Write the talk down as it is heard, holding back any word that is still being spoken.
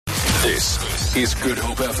This is Good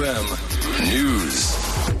Hope FM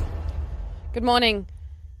News. Good morning.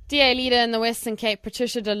 DA leader in the Western Cape,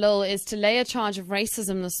 Patricia de Lille, is to lay a charge of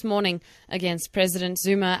racism this morning against President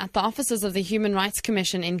Zuma at the offices of the Human Rights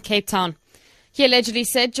Commission in Cape Town. He allegedly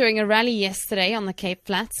said during a rally yesterday on the Cape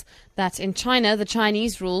Flats that in China, the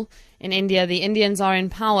Chinese rule. In India, the Indians are in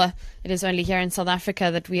power. It is only here in South Africa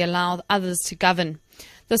that we allow others to govern.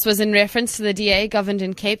 This was in reference to the DA governed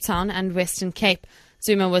in Cape Town and Western Cape.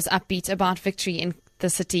 Zuma was upbeat about victory in the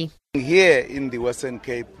city. Here in the Western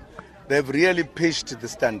Cape, they've really pitched the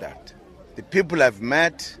standard. The people I've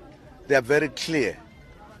met, they are very clear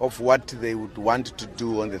of what they would want to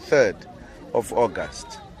do on the 3rd of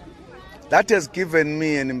August. That has given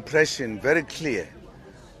me an impression very clear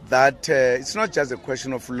that it's not just a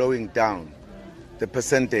question of lowering down the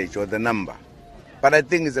percentage or the number, but I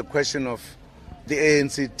think it's a question of the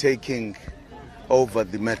ANC taking over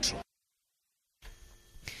the metro.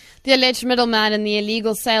 The alleged middleman in the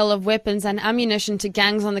illegal sale of weapons and ammunition to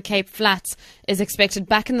gangs on the Cape Flats is expected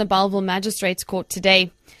back in the Bellville Magistrates Court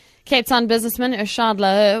today. Cape Town businessman Irshad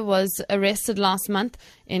Laher was arrested last month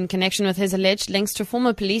in connection with his alleged links to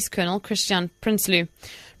former police colonel Christian Prinsloo.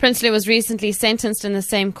 Prinsloo was recently sentenced in the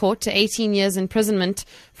same court to 18 years imprisonment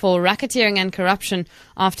for racketeering and corruption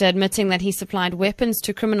after admitting that he supplied weapons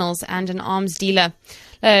to criminals and an arms dealer.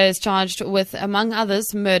 Laher is charged with, among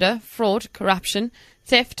others, murder, fraud, corruption,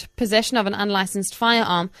 theft, possession of an unlicensed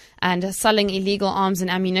firearm, and selling illegal arms and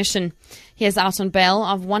ammunition. He is out on bail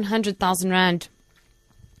of 100,000 rand.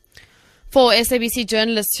 4 SABC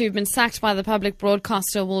journalists who've been sacked by the public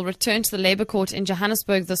broadcaster will return to the Labour Court in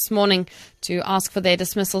Johannesburg this morning to ask for their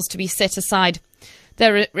dismissals to be set aside.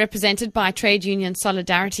 They're represented by trade union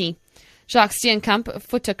Solidarity. Jacques Steenkamp,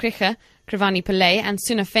 Futa Kricher, Krivani Pillay and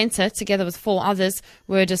Suna Fenter, together with 4 others,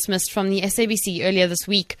 were dismissed from the SABC earlier this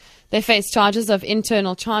week. They face charges of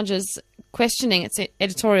internal charges questioning its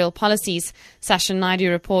editorial policies, Sasha Naidu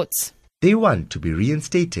reports. They want to be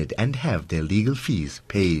reinstated and have their legal fees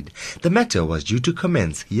paid. The matter was due to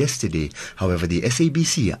commence yesterday. However, the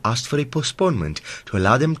SABC asked for a postponement to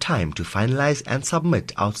allow them time to finalize and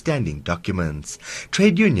submit outstanding documents.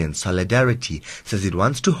 Trade union Solidarity says it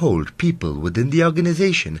wants to hold people within the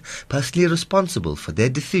organization personally responsible for their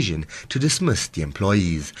decision to dismiss the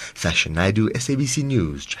employees. Sasha Naidu, SABC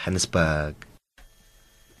News, Johannesburg.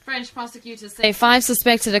 French prosecutors say 5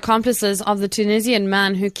 suspected accomplices of the Tunisian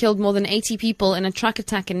man who killed more than 80 people in a truck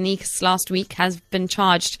attack in Nice last week has been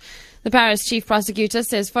charged. The Paris chief prosecutor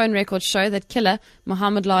says phone records show that killer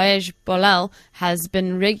Mohamed Laouej Boulel has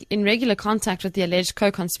been in regular contact with the alleged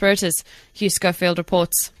co-conspirators. Hugh Schofield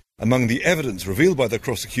reports. Among the evidence revealed by the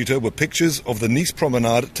prosecutor were pictures of the Nice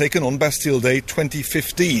promenade taken on Bastille Day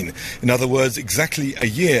 2015, in other words, exactly a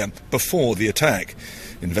year before the attack.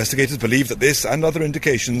 Investigators believe that this and other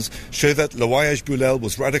indications show that Laouej Boulel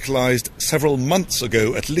was radicalized several months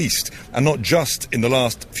ago at least, and not just in the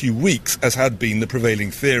last few weeks, as had been the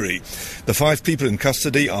prevailing theory. The 5 people in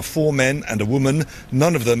custody are 4 men and a woman,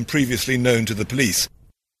 none of them previously known to the police.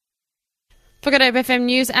 For Good Hope FM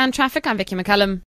News and Traffic, I'm Vicky McCullum.